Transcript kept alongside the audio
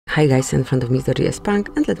Hi guys, in front of me is DOOGEE S Punk,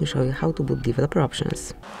 and let me show you how to boot developer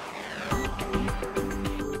options.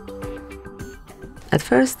 At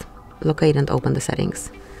first, locate and open the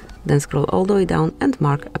settings. Then scroll all the way down and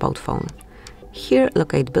mark About Phone. Here,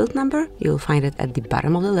 locate build number, you will find it at the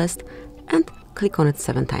bottom of the list, and click on it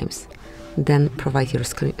 7 times. Then provide your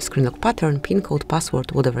screen lock pattern, pin code,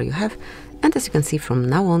 password, whatever you have, and as you can see, from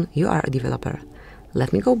now on you are a developer.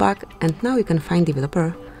 Let me go back, and now you can find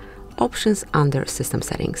developer options under system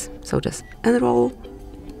settings. So just enroll,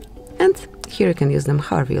 and here you can use them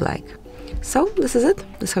however you like. So this is it.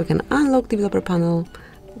 This is how you can unlock developer panel,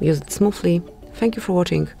 use it smoothly. Thank you for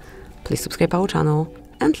watching. Please subscribe our channel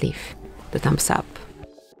and leave the thumbs up.